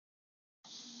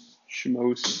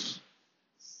Shemos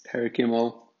Perek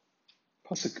Gimel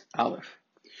Pasuk Aleph.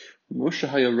 Moshe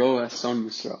Hayaroa son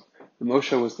Yisrael.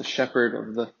 Moshe was the shepherd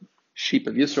of the sheep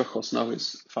of Yisrael. Chosno,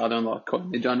 his father-in-law,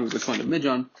 Kohen Midjan, who was the Kohen of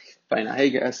Midjan.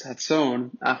 Vayinahega es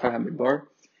Hatson Achar HaMidbar,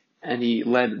 and he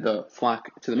led the flock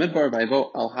to the Midbar.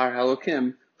 Vayvo al Har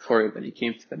Halokim Chorib, and he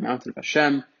came to the mountain of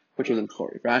Hashem, which was in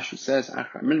Chorib. Rashi says,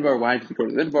 Achar HaMidbar. Why did he go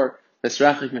to the Midbar?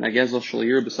 Lesrachik min hagezel shel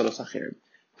yir b'sodos achirim,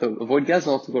 to avoid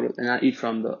gezel, to go to and not eat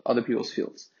from the other people's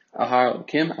fields. Al Har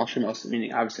Halokim al Shemos,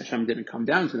 meaning obviously Hashem didn't come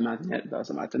down to the mountain yet. That was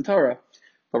a Matan Torah,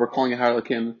 but we're calling it Har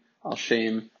Halokim al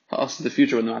Shem Ha'as, the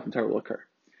future when the Matan Torah will occur.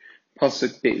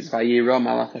 Pasuk Beis, Vayira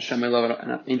Malach Hashem Elav,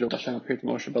 an angel of Hashem appeared to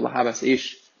Moshe, B'lahabas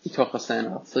Ish, he took a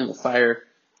flame of fire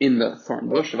in the thorn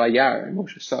bush. Vayar, and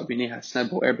Moshe saw B'nei Hasneh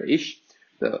Bo'er Be'ish,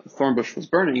 the thorn bush was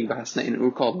burning, V'Hasneh in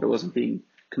Ukal, but it wasn't being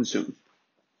consumed.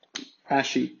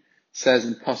 Rashi says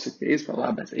in Pasuk Beis,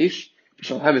 V'lahabas Ish,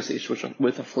 V'Shalhabas Ish, which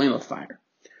with a flame of fire.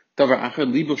 Davar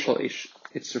Achar Libo Shal Ish,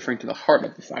 it's referring to the heart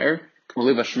of the fire.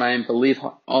 K'maliv Hashmayim, believe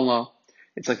Allah,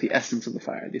 it's like the essence of the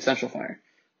fire, the essential fire.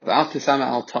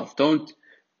 Don't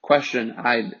question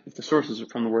if the source is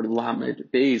from the word lamed,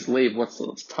 beis, lev, what's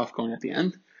the tough going at the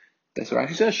end? That's what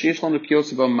Rashi says. Sheish lan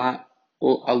l'piyotziba ma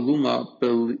aluma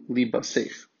b'liba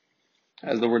safe.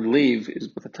 As the word lev is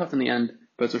with a tough in the end,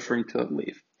 but it's referring to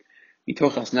lev.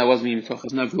 Mitochas, now wasn't meaning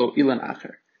mitochas, now v'lo ilan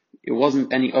acher. It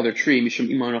wasn't any other tree. Mishum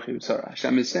imanochi b'sara.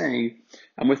 Hashem is saying,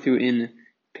 I'm with you in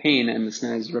pain, and the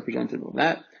sneh is representative of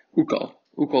that. Ukal.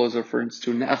 Ukal is a reference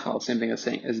to ne'achal, same thing as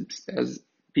saying, as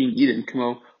being eaten,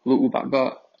 kamo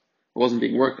lu'ubaba, it wasn't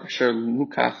being worked, asher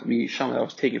lukach mi shama, that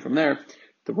was taken from there.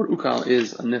 The word ukal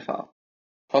is a nifal.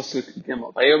 Pasuk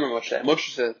Gimel, Vayomer Moshe,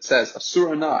 Moshe says,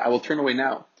 Asura na, I will turn away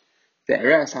now. The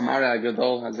eres hamara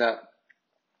gadol hazat,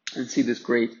 and see this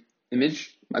great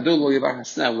image. Madul lo yavar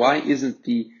hasna, why isn't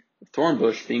the thorn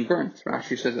bush being burnt?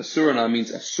 Rashi says, Asura na means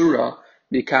asura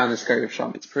mikan eskari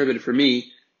sham, it's prohibited for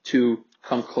me to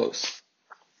come close.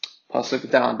 Pasuk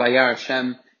Dal, Vayar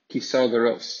Hashem Kisar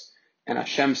Leros, and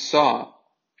Hashem saw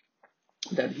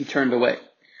that he turned away.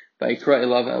 Vayikra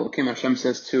Elav Elokim, Hashem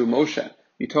says to Moshe,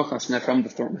 Mitochas from the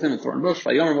thorn, within the thorn bush.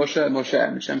 Vayomer Moshe, Moshe,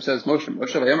 and Hashem says, Moshe,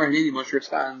 Vayomer Hanini, Moshe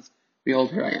responds,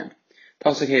 behold, here I am.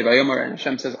 Pasuk Hey, Vayomer, and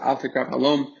Hashem says, Al Tekrav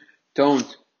Halom,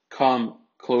 don't come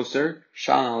closer.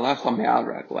 Shal Alecha Me'al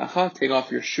Raglecha, take off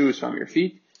your shoes from your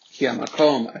feet. Ki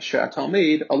Hamakom Asher Atal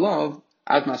Made, Alav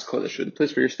Admas Kodesh, the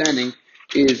place where you're standing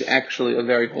is actually a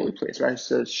very holy place, right? It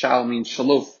says shal means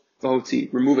shalof,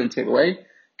 v'hoti, remove and take away.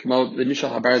 K'mo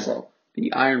v'nishal habarzel,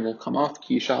 the iron will come off.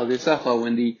 Ki yishal ha'desecha,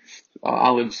 when the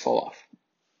olives fall off.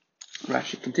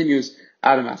 Rashi continues,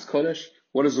 Adamas Kodesh.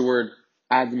 What is the word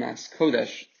Adamas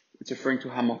Kodesh? It's referring to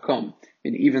hamakom.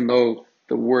 And even though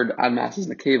the word Adamas is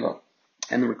nekeva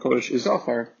and the word Kodesh is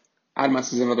zachar,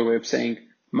 Adamas is another way of saying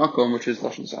makom, which is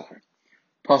lashon zachar.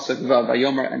 Pasuk Vav,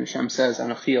 Vayomer, and Hashem says,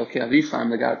 Anochi Elkei Avicha, I'm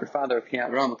the God of your father, Elkei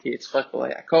Avraham, Elkei Yitzchak,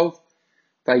 Elkei Yaakov.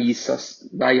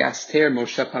 Vayaster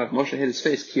Moshe Panav, Moshe hid his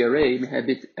face, Ki Arei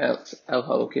Mehebit El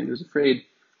Halokim, he was afraid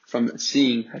from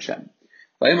seeing Hashem.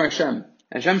 Vayomer Hashem,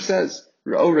 and Hashem says,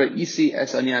 Ra'ora Isi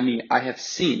Es Anyami, I have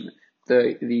seen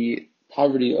the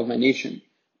poverty of my nation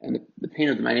and the pain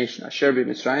of my nation. Asher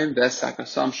B'Mitzrayim Ves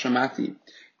Sakasam Shamati,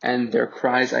 and their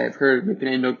cries I have heard,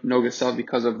 Mipnei Nogasav,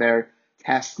 because of their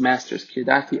taskmasters,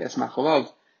 Kirdati es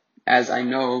machalav, as I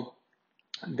know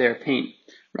their pain.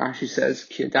 Rashi says,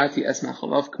 Kirdati es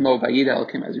machalav, kmo vayida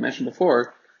elkim, as we mentioned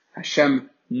before, Hashem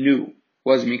knew,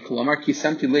 was me, kolomar, ki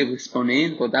samti lev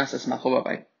lisponein, vodas es machalav,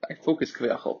 I focused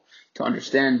kviachol, to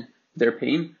understand their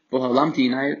pain, vohalamti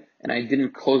inayit, and I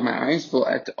didn't close my eyes,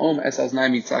 vo'et om es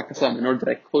aznai mitzakasam, in order that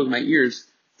I close my ears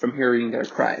from hearing their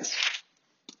cries.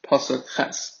 Pasuk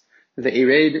ches. The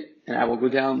Ered, and I will go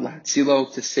down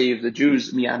Lahatzilo to save the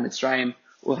Jews, Miyad Mitzrayim,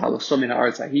 U'halasom min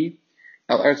ha'aretz hahi,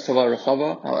 El Eretz Tova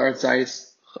Rechava, El Eretz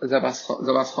Zayis Zavas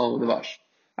Chal Devash.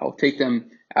 I will take them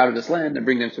out of this land and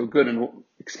bring them to a good and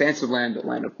expansive land, a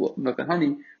land of milk and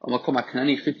honey, Makom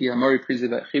HaKanani, Chiti, Hamori, Prizi,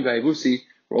 Chiva, Yevusi,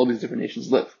 where all these different nations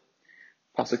live.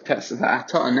 Pasuk Tes,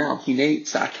 Va'ata, and now, Hinei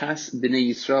Tza'akas B'nei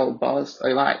Yisrael Ba'as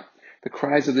Oilai. The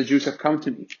cries of the Jews have come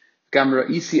to me. Gamra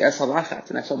isi es halachat,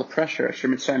 and I saw the pressure, Asher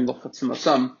Mitzrayim lochatzim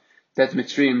asam, that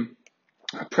Mitzrayim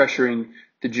are pressuring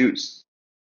the Jews.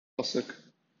 Pasuk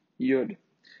Yud.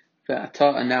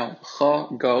 Ve'ata, and now, cha,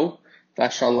 go,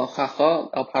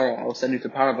 v'ashalachacha el Paro, I will send you to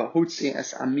Paro, v'hutzi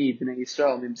es ami b'nei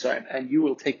Yisrael mitzrayim, and you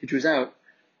will take the Jews out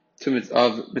of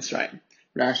Mitzrayim.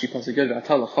 Rashi Pasuk Yud,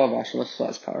 ve'ata lacha v'ashalachacha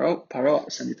es Paro, I will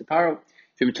send you to Paro.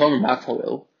 V'mitomer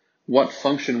matolil, what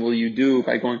function will you do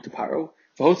by going to Paro?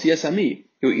 V'hutzi es ami,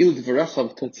 your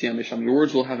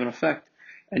words will have an effect,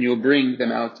 and you'll bring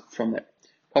them out from there.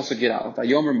 Pasuk Yidal.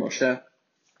 Vayomer Moshe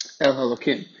El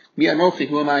Halokim. Mi Anochi,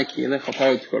 who am I? Ki elech al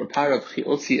Paro, to go to Paro, V'chi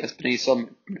otzi es bnei Yisrael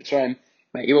Mitzrayim.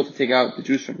 Am I able to take out the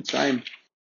Jews from Mitzrayim?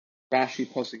 Rashi,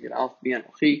 Pasuk Yidal. Mi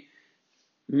Anochi.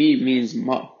 Mi means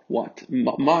ma, what?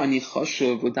 Ma ani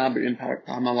chashuv l'daber im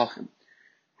ha'malachim.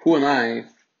 Who am I,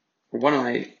 or what am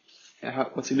I,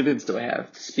 what significance do I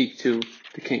have to speak to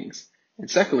the kings? And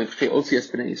secondly, even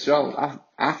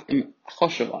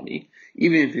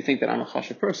if you think that I'm a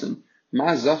chashav person,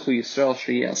 what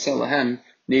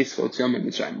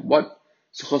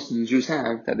suchos do the Jews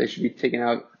have that they should be taken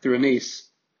out through a mace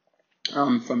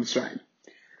from Mitzrayim?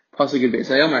 Pasuk Beis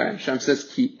Vayomer, Hashem says,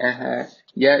 Ki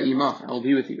imach, I will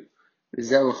be with you. And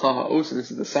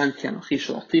this is the sign, Ki anochi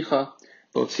shalachticha,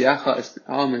 l'otziacha es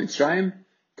al Mitzrayim,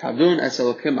 tavun es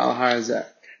elokim al har hazeh.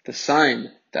 The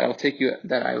sign that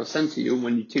I will send to you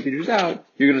when you take the Jews out,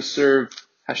 you're going to serve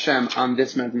Hashem on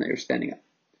this mountain that you're standing at.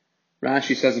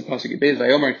 Rashi says in Pasuk Beis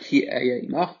Vayomer, Ki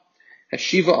imach,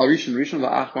 Hashiva al rishon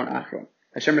va'achron achron.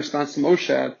 Hashem responds to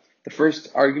Moshe, the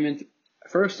first argument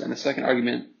first, and the second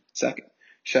argument second.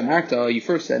 Shamarta, you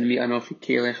first said, Mi anochi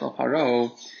kelech al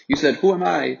Paro. You said, who am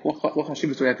I? What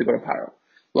chashivas do I have to go to Paro?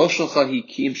 Lo shalcha hi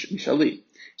ki mishali.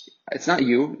 It's not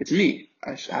you, it's me.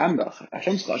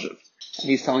 Hashem's chashiv. And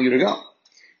he's telling you to go.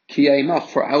 Ki imach,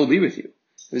 for I will be with you.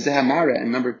 V'zehamara,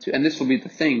 and number two, and this will be the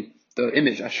thing, the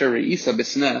image, Asher re'isa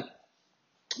b'sneh,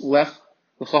 lech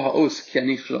l'cha ha'os ki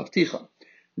ani shalachticha.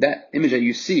 That image that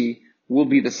you see will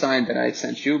be the sign that I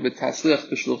sent you, v'tasliach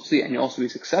b'shluchsi, and you'll also be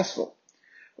successful.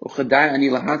 And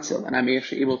I'm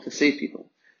actually able to save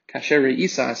people. The same way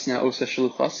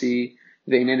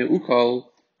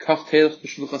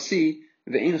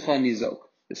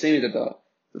that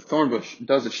the thorn bush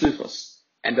does its shlichus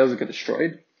and doesn't get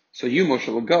destroyed, so you, Moshe,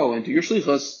 will go and do your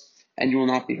shlichus and you will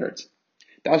not be hurt.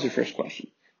 That was your first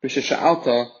question. And the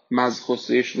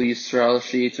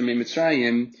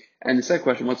second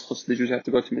question, what schus the Jews have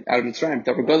to go out of Mitzrayim?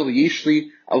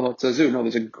 No,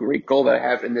 there's a great goal that I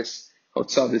have in this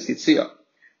Hotzav, this Yitziyah.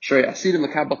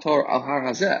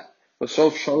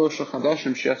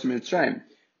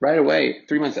 Right away,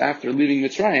 3 months after leaving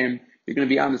Mitzrayim, you're going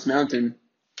to be on this mountain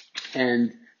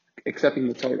and accepting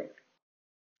the Torah.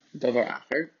 Davar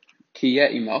acher, ki yeh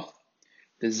imach,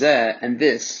 and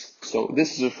this, so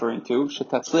this is referring to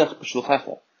shetatzliach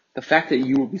b'shluchecha, the fact that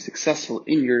you will be successful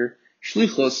in your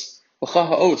shlichus, l'cha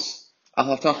ha'os, al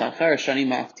haftacha acher shani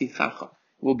ma'avtichacha,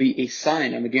 will be a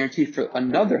sign and a guarantee for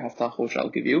another haftach which I'll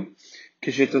give you.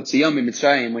 When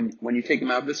you take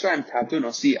him out of Mitzrayim,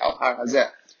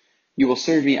 you will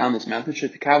serve me on this mountain.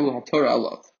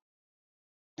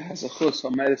 And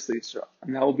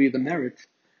that will be the merit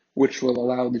which will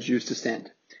allow the Jews to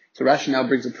stand. So Rashi now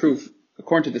brings a proof,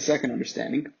 according to the second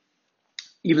understanding.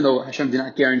 Even though Hashem did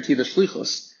not guarantee the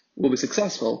shlichus will be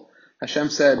successful, Hashem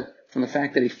said from the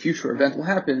fact that a future event will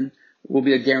happen, will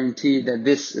be a guarantee that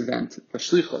this event, the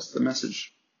shlichus, the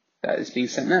message that is being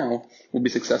sent now, will be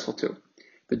successful too.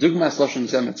 The Dugmas Lashon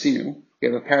Zeh Matzinu, we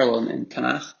have a parallel in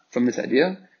Tanakh from this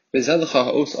idea. And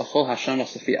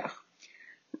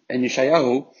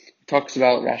Yeshayahu talks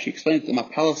about, Rashi explains, the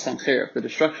Mapala Sancherev, the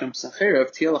destruction of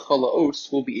Sancherev, Tiel Laos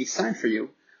will be a sign for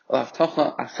you,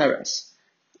 Al-Haftacha Acheres.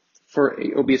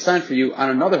 It will be a sign for you on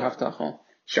another Haftacha,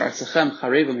 She'artzechem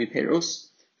Charev Miperus,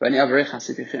 right now,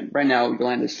 the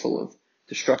land is full of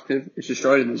it's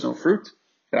destroyed and there's no fruit.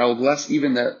 But I will bless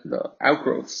even the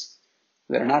outgrowths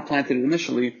that are not planted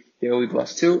initially, they will be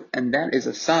blessed too. And that is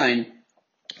a sign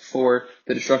for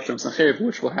the destruction of Sancherev,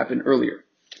 which will happen earlier.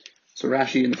 So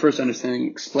Rashi, in the first understanding,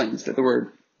 explains that the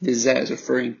word Vizeh is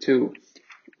referring to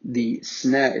the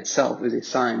sneh itself is a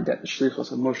sign that the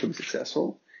shlichus of Moshe will be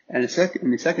successful. And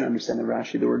in the second understanding of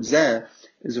Rashi, the word Zeh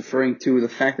is referring to the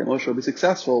fact that Moshe will be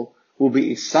successful will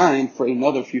be a sign for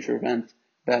another future event,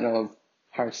 that of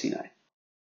Har Sinai.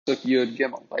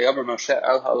 Moshe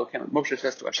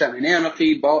says to Hashem,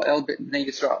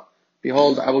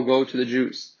 behold, I will go to the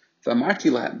Jews.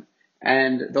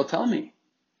 And they'll tell me,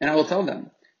 and I will tell them,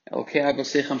 the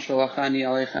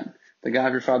God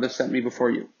of your father sent me before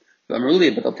you. But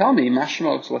they'll tell me,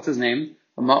 what's his name?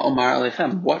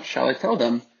 What shall I tell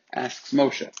them? Asks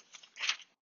Moshe.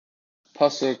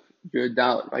 Pasuk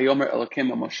Yudal, Vayomer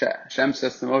Elokim Moshe. Hashem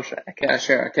says to Moshe, Ekeh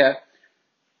Asher Ekeh.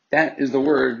 That is the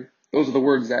word, those are the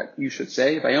words that you should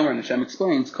say. Vayomer, and Hashem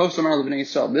explains, Kosomar L'bnei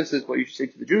Yisrael, this is what you should say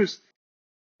to the Jews.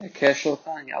 Ekeh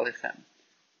Sholchani Alechem.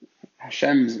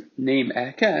 Hashem's name,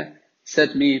 Ekeh,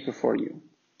 set me before you.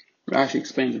 Rashi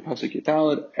explains in Pasuk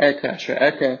Yudal, Ekeh Asher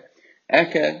Ekeh.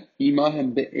 Ekeh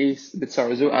Imahem Be'es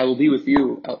B'tzarazu, I will be with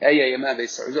you. I'll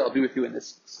be with you in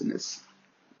this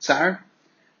tsar.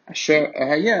 Asher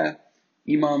Ehayeh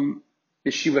Imam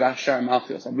Yeshivat Ashar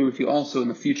Malchios. I'll be with you also in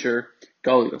the future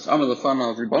Galios. Amar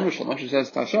Lefana of Ribbanu Shalom. Moshe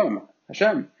says to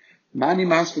Hashem, Mani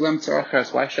Maskulem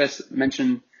Tzaracheres. Why should I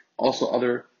mention also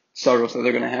other sorrows that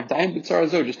they're going to have? Daim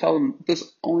B'Tzarazo. Just tell them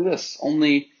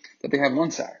only that they have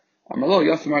one sar. Amalo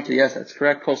Yofimarta. Yes, that's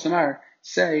correct. Kol Samar.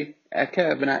 Say Eke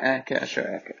V'na Eke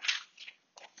Asher Eke.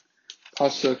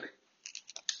 Pasuk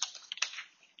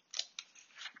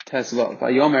Tesvav.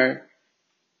 Vayomer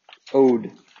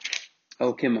Od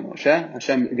Elokim Moshe.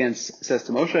 Hashem again says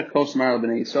to Moshe, Kol Samar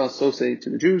B'nei Yisrael. So say to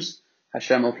the Jews,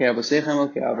 Hashem Elokei Avosechem,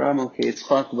 Elokei Avraham, Elokei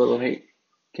Yitzchak, Elokei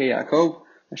Yaakov.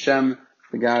 Hashem,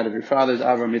 the God of your fathers,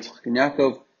 Avraham, Yitzchak, and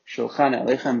Yaakov, Shulchan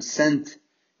Aleichem, sent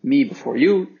me before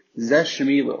you. Zeh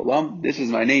Shemi Le'olam. This is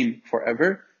my name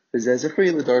forever. V'zeh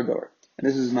Zechri L'dor Dor. And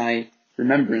this is my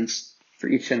remembrance for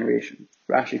each generation.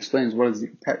 Rashi explains what is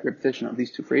the repetition of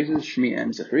these two phrases, Shmi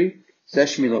and Zechri. Zeh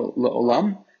Shmi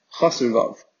Le'olam, Chasr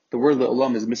Vav. The word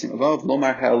Le'olam is missing a Vav.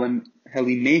 Lomar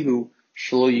Helimehu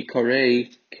Shlo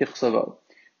Yikarei Kichsavav.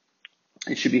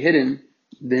 It should be hidden.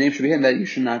 The name should be hidden that you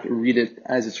should not read it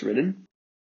as it's written.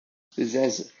 Zeh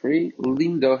Zechri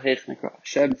Limdo Hechnekra.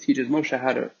 Hashem teaches Moshe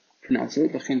how to pronounce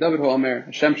it. Hashem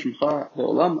Shemcha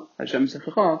Le'olam, Hashem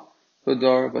Zechacha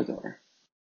L'dor V'dor.